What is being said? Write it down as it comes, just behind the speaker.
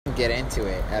get into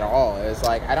it at all. It was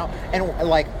like, I don't... And,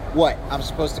 like, what? I'm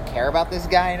supposed to care about this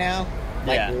guy now?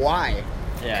 Like, why?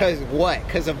 Because what?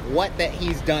 Because of what that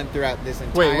he's done throughout this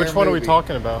entire Wait, which one movie. are we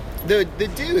talking about? The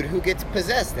dude who gets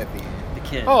possessed at the end. The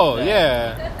kid. Oh,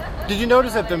 yeah. Did you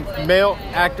notice that the male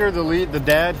actor, the lead, the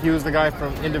dad, he was the guy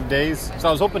from End of Days? So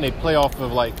I was hoping they'd play off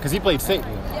of, like... Because he played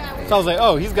Satan. So I was like,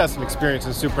 oh, he's got some experience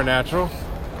in Supernatural.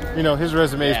 You know, his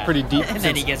resume is pretty deep. And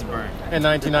then he gets burned. In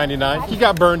 1999. He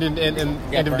got burned in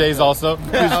End of Days also.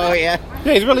 Oh, yeah?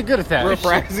 Yeah, he's really good at that.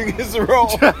 Reprising his role.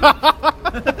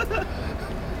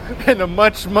 In a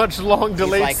much, much long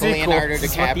delayed like sequel. Leonardo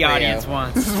This is what the DiCaprio. audience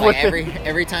wants. This is Like what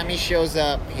every time he shows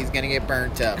up, he's gonna get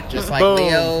burnt up. Just like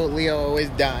Boom. Leo always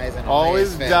dies and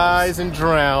always dies and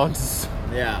drowns.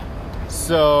 Yeah.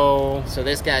 So So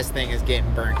this guy's thing is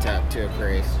getting burnt up to a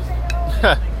craze.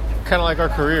 kind of like our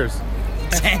careers.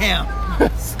 Damn.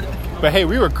 But hey,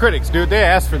 we were critics, dude. They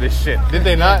asked for this shit, did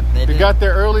they not? They did. got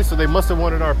there early, so they must have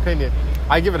wanted our opinion.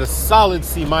 I give it a solid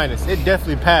C-. It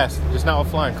definitely passed, just not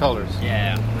with flying colors.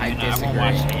 Yeah. I disagree. won't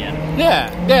watch it again.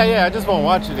 Yeah. I just won't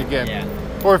watch it again.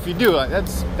 Yeah. Or if you do,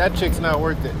 that chick's not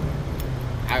worth it.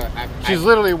 She's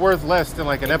literally worth less than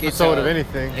like an episode of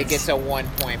anything. It gets a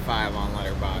 1.5 on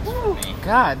Letterboxd for me.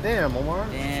 God damn, Omar.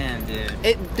 Damn, dude.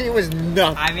 There was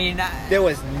nothing. I mean, There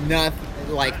was nothing.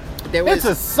 Like there was. It's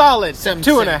a solid some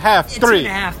 2.5, it's 3.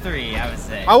 2.5, 3, I would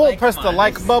say. I won't press come the on,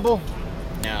 like this- bubble.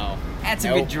 No. That's a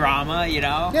Nope. good drama, you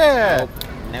know? Yeah.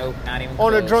 Nope. Not even.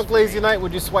 On a close drunk for lazy me. night,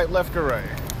 would you swipe left or right?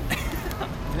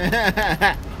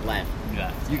 Left.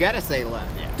 Yeah. You gotta say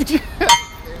left. Yeah.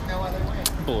 There's no other way.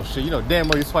 Bullshit. You know damn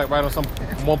well you swipe right on some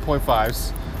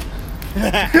 1.5s.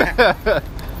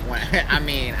 I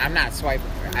mean, I'm not swiping.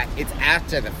 It's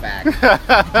after the fact.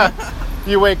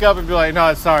 You wake up and be like,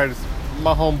 no, sorry,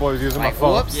 my homeboy was using Like, my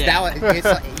phone. whoops, Yeah. that was. It's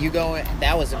like, you going?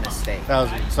 That was a mistake.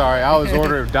 Sorry, I was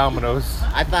ordering Domino's.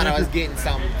 I thought I was getting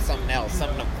something else,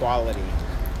 something of quality,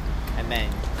 and then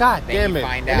God Then damn you it.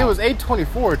 find And it out. was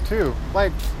 8:24 too.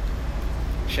 Like,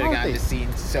 should How have gotten they- to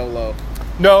scene Solo.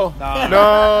 no.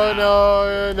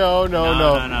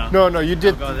 No. No, you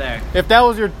did. Don't go there. If that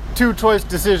was your two-choice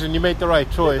decision, you made the right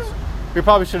choice. We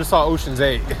probably should have saw Ocean's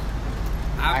 8.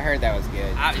 I heard that was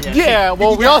good. Yeah,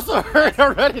 well, we also heard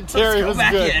Hereditary was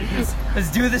Let's go back good. in. Let's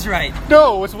do this right.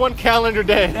 No, it's one calendar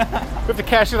day. We have to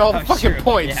cash in all the Oh, fucking sure,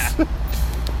 points. yeah.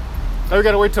 Now we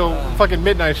gotta wait till fucking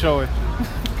midnight showing.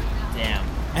 Damn.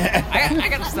 I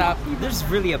gotta stop. There's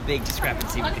really a big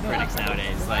discrepancy with the critics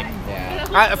nowadays. Like, Yeah.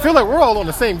 I feel like we're all on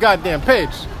the same goddamn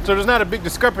page, so there's not a big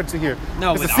discrepancy here.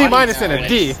 No, it's a with C- audience and a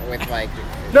D. With like.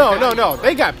 No.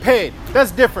 They got paid. That's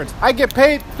different. I get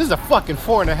paid. This is a fucking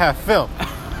 4.5 film.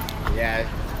 Yeah.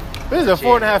 This is a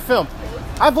 4.5 film.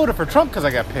 I voted for Trump because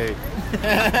I got paid.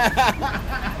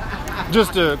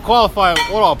 Just to qualify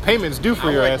what all payments do for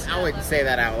your ass. I wouldn't say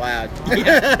that out loud.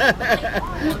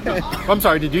 I'm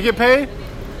sorry, did you get paid?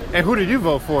 And who did you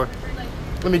vote for?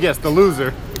 Let me guess, the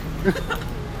loser.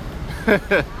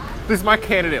 At least my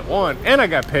candidate won, and I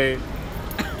got paid.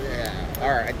 Yeah. All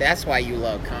right. That's why you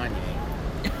love Kanye.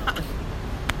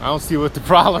 I don't see what the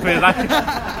problem is.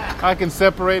 I can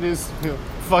separate his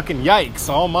fucking yikes,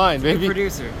 all mine, baby.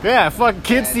 producer. Yeah, fucking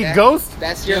kids see That- ghosts.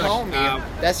 That's your homie.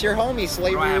 That's your homie. I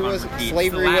Slavery have on was repeat? It's the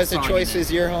slavery last was a song choice. you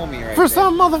Is your homie right For there.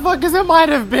 some motherfuckers, it might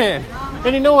have been.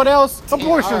 And you know what else?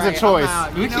 Abortion's All right, a choice. I'm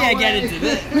out. We You know can't get what? into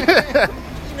this.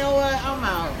 You know what? I'm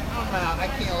out. I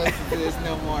can't listen to this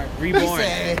no more. Reborn. He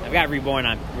said- I've got Reborn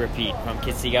on repeat from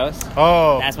Kids See Ghosts.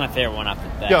 Oh. That's my favorite one off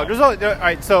the Yo, there's all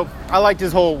right. So I like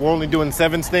this whole we're only doing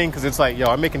 7s thing because it's like, yo,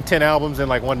 I'm making 10 albums in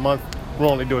like 1 month. We're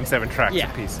only doing 7 tracks Yeah.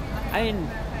 a piece. I mean,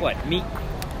 what?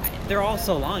 They're all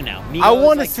so long now. Migos, I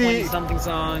wanna like see- 20-something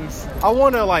songs. I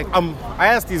want to like I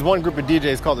asked these one group of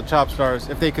DJs called the Chop Stars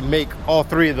if they could make all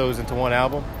 3 of those into one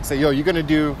album. Say, yo, you're gonna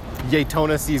do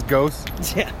Yaytona Sees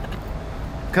Ghosts? Yeah.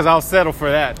 Because I'll settle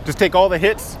for that. Just take all the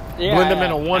hits, blend them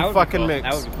into That one would be fucking cool. mix.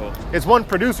 That would be cool. It's one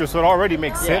producer, so it already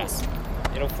makes Yeah. sense.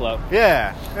 It'll float.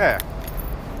 Yeah.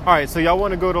 All right, so y'all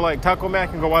want to go to like Taco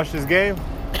Mac and go watch this game?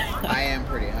 I am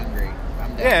pretty hungry. I'm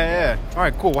down. Yeah. All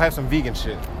right, cool. We'll have some vegan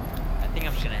shit. I think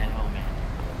I'm just gonna head home, man.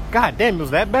 God damn, it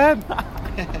was that bad?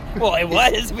 Well, it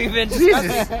was. We've been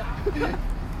Jesus.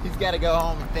 He's got to go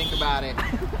home and think about it.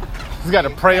 He's got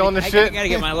to pray on the I shit. gotta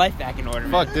get my life back in order.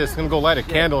 Fuck this. Gonna go light a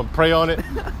candle and pray on it.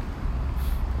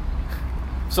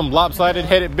 Some lopsided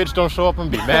headed bitch don't show up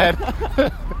and be mad.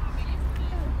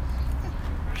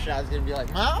 Rashad's gonna be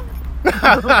like, Mom?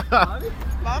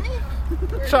 Mommy?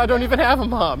 I don't even have a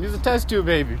mom. He's a test tube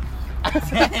baby.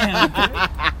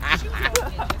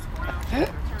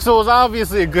 So it was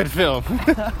obviously a good film.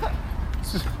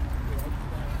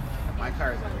 My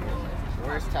car's over here.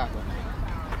 Where's Taco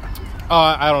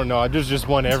I don't know. There's just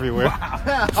one everywhere.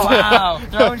 Wow.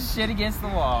 Throwing shit against the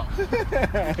wall.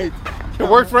 It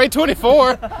worked for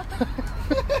A24.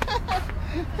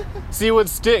 See what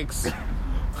sticks.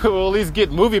 We'll at least get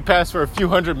MoviePass for a few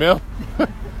 $100 million.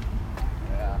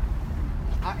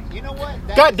 You know what?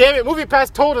 God damn it,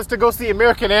 MoviePass told us to go see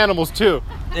American Animals too.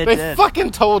 They did.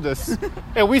 Fucking told us.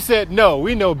 And we said, no,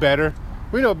 we know better.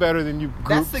 We know better than you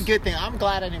groups. That's the good thing. I'm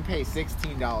glad I didn't pay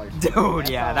 $16. Dude,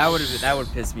 yeah, that would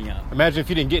piss me off. Imagine if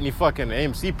you didn't get any fucking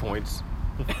AMC points.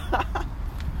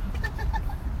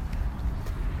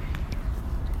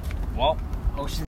 Well,